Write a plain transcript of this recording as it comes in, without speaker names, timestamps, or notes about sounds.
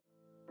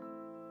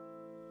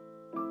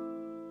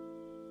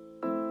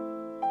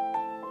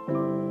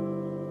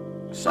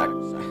So I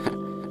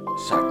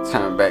can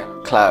turn back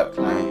the clock,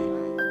 man.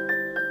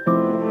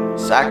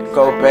 So I can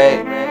go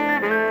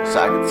back, so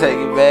I can take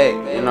it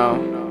back, you know.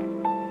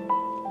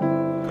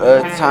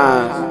 Good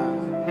times,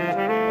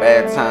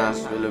 bad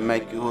times really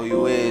make you who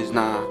you is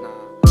now.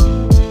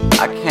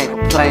 I can't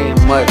complain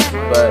much,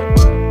 but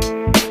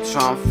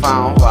trying to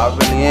find who I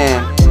really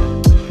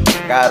am.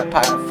 Got a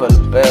pocket full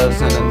of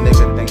bills and a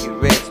nigga think he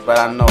rich, but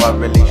I know I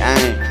really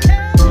ain't.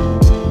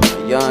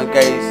 A young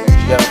Gates,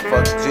 young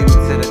fuck dream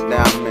to the day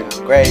I'm in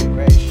the grave.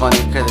 Funny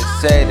cause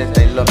they say that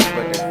they love me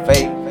but they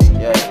fake.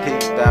 Yeah,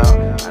 deep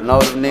down, I know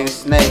them niggas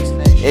snakes.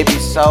 It be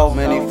so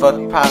many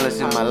fucking problems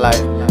in my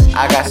life.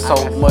 I got so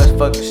much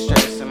fucking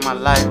stress in my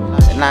life,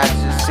 and I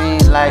just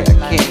seem like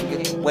I can't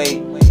get the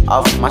weight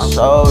off of my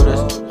shoulders,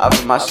 off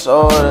of my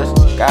shoulders.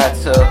 God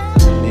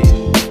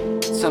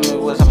tell me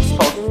what I'm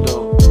supposed to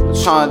do.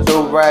 I'm trying to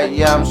do right,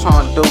 yeah, I'm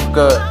trying to do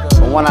good.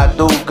 But when I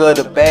do good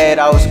or bad,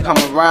 I always come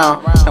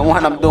around. And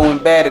when I'm doing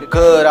bad or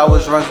good, I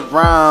always run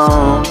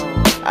around.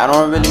 I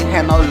don't really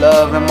have no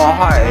love in my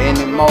heart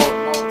anymore.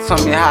 Tell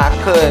me how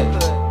I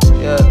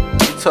could, yeah.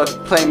 You took to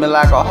play me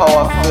like a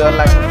hoe, I feel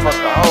like a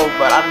fucking hoe.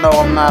 But I know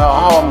I'm not a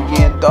hoe, I'm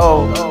getting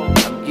dope.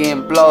 I'm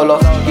getting blow,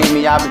 Lord forgive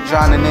me, I've been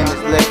drowning in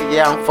this liquor.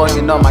 Yeah, I'm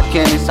fucking up my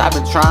kidneys, I've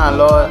been trying,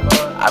 Lord.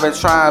 I've been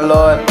trying,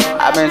 Lord,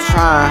 I've been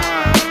trying.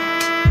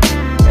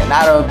 And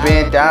I done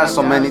been down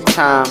so many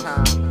times,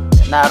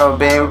 and I done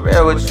been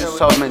real with you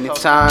so many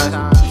times.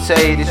 You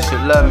say that you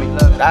love me,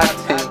 but I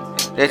think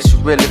that you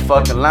really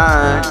fucking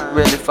lying,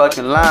 really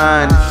fucking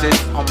lying. It's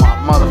just on my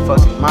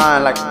motherfucking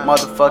mind like a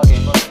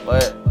motherfucking,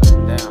 but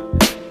damn.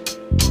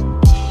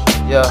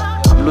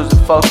 Yeah, I'm losing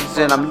focus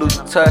and I'm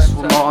losing touch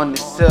with my own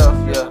self,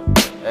 yeah.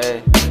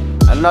 Hey,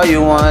 I know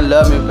you wanna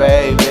love me,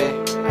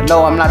 baby. I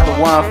know I'm not the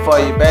one for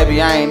you,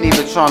 baby. I ain't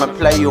even tryna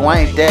play you, I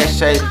ain't that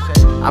shady.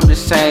 I'm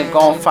just saying,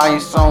 gon' find you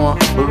someone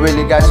who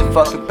really got your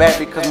fucking back,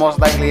 because most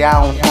likely I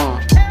don't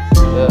want.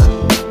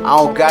 Yeah, I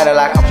don't got it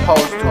like I'm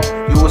supposed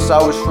to. You was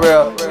always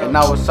real, and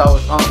I was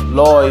always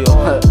unloyal.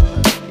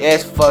 Yeah,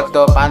 it's fucked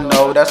up, I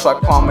know. That's why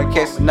karma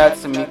catches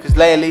nuts to me. Cause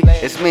lately,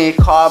 it's me and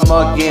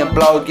karma getting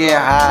blow, getting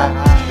high.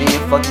 Me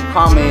and fucking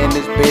karma in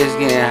this bitch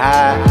getting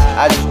high.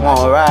 I just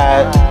wanna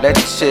ride, let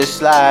this shit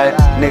slide.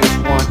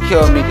 Niggas wanna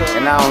kill me,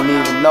 and I don't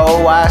even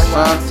know why.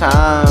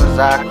 Sometimes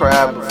I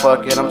cry, but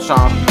fuck it, I'm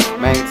trying to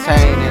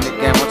maintain. In the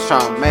game, I'm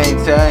trying to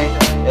maintain.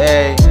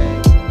 Hey,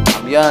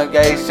 I'm young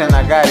Gates and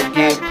I gotta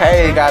get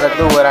paid. Gotta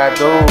do what I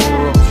do.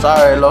 I'm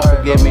sorry, Lord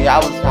forgive me, I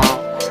was wrong.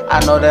 I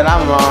know that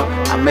I'm wrong.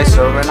 I miss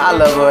her and I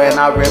love her and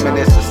I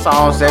reminisce the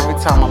songs every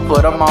time I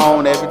put them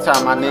on, every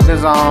time my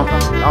niggas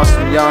on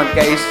some young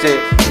gay shit.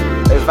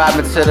 They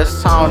vibing to the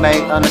song, they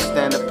ain't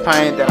understand the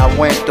pain that I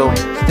went through.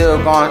 Still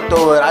going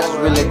through it, I just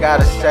really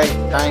gotta say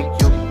thank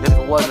you. If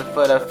it wasn't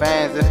for the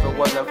fans, if it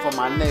wasn't for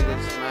my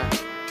niggas, man.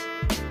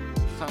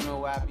 Tell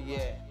me where I be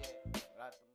at.